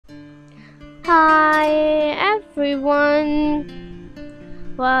Hi everyone,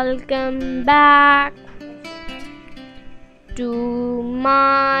 welcome back to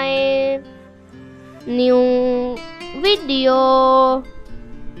my new video.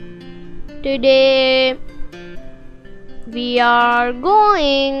 Today we are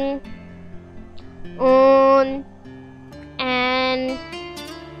going on an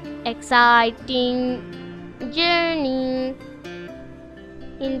exciting journey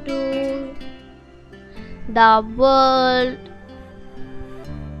into the world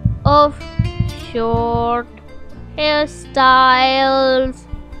of short hairstyles.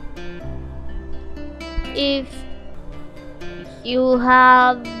 If you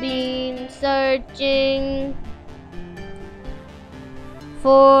have been searching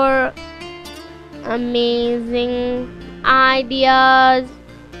for amazing ideas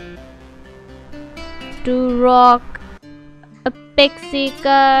to rock a pixie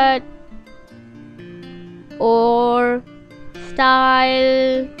cut or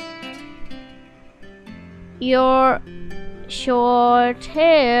style your short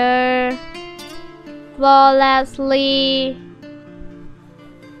hair flawlessly,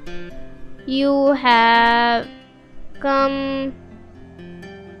 you have come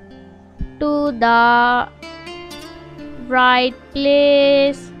to the right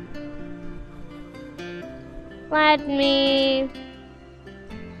place. Let me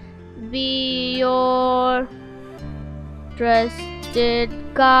be your trusted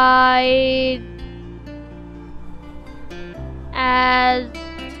guide as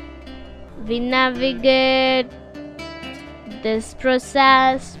we navigate this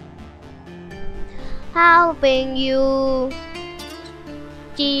process, helping you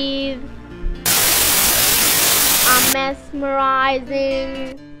achieve a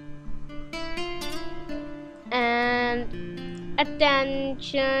mesmerizing and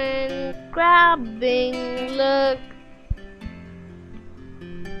attention-grabbing look.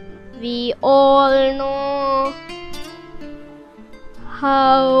 We all know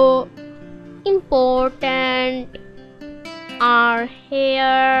how important our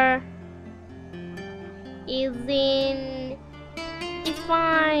hair is in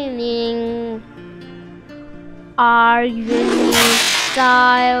defining our unique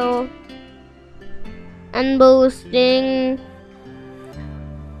style and boosting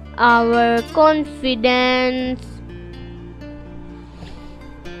our confidence.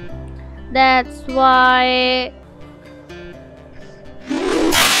 That's why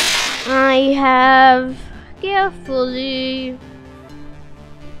I have carefully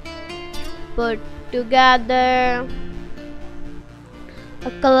put together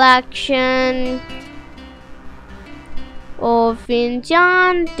a collection of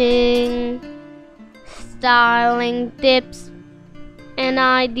enchanting styling tips and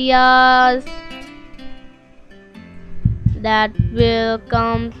ideas that will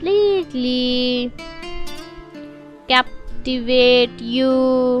completely captivate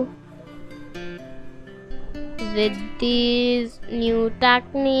you with these new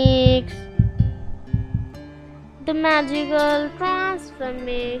techniques. The magical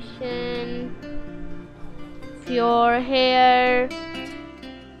transformation of your hair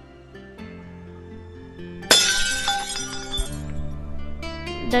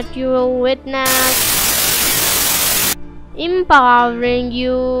that you will witness, empowering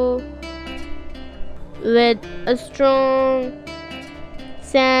you with a strong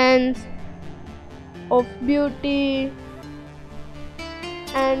sense of beauty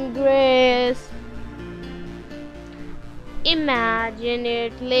and grace. Imagine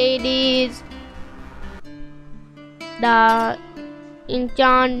it, ladies, the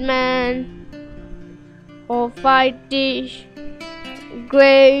enchantment of whitish,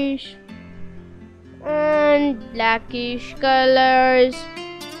 grayish and blackish colors.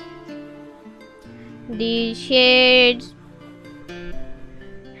 These shades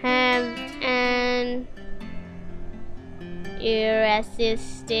have an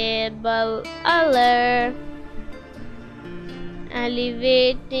irresistible allure,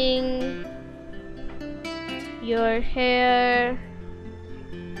 elevating your hair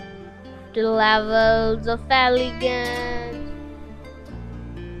to levels of elegance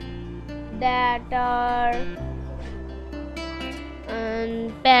that are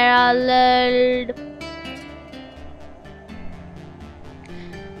unparalleled.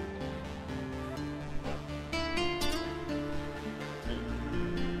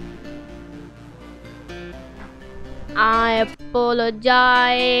 I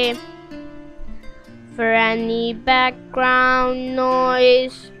apologize for any background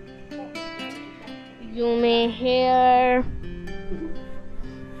noise you may hear.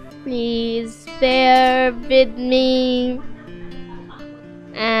 Please bear with me,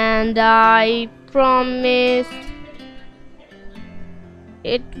 and I promise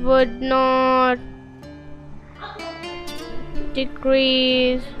it would not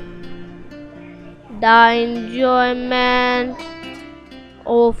decrease the enjoyment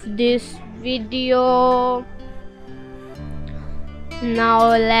of this video. Now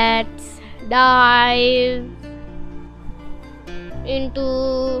let's dive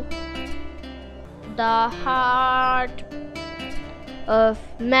into the heart of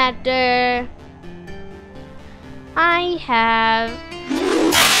matter. I have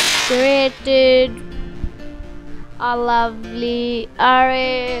created a lovely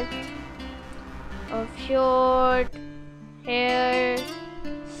array of short hair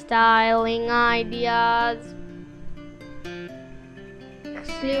styling ideas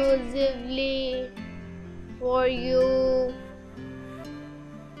exclusively for you.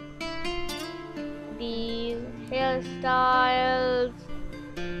 These hairstyles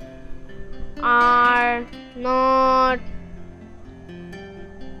are not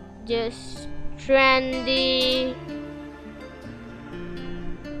just trendy,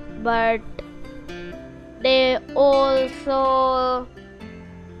 but they also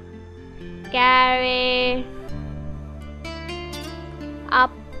carry a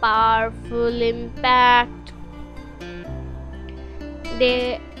powerful impact.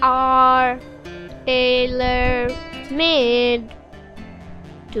 They are tailor-made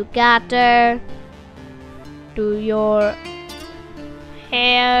to cater to your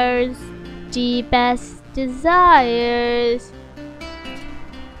hair's deepest desires.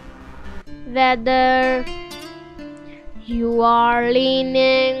 Whether you are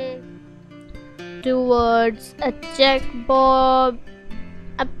leaning towards a check bob,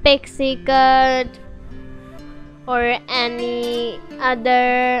 a pixie cut, or any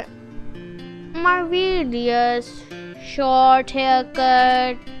other marvelous short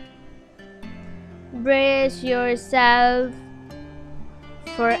haircut, brace yourself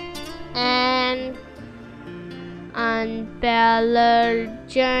for an unparalleled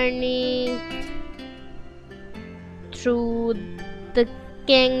journey through the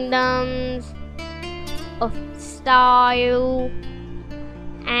kingdoms of style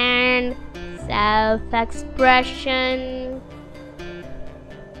and self-expression.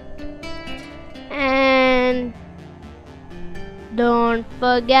 And don't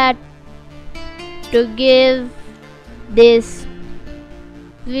forget to give this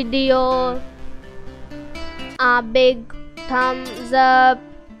video a big thumbs up,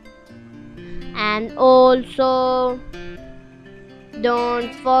 and also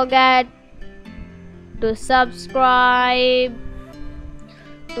don't forget to subscribe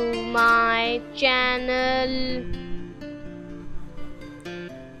to my channel.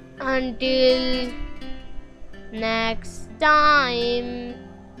 Until next time,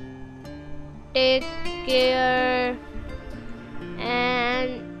 take care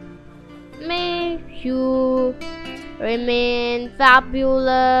and may you remain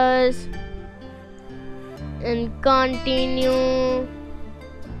fabulous and continue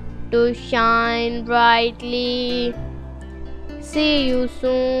to shine brightly. See you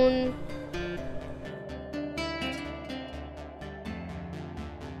soon.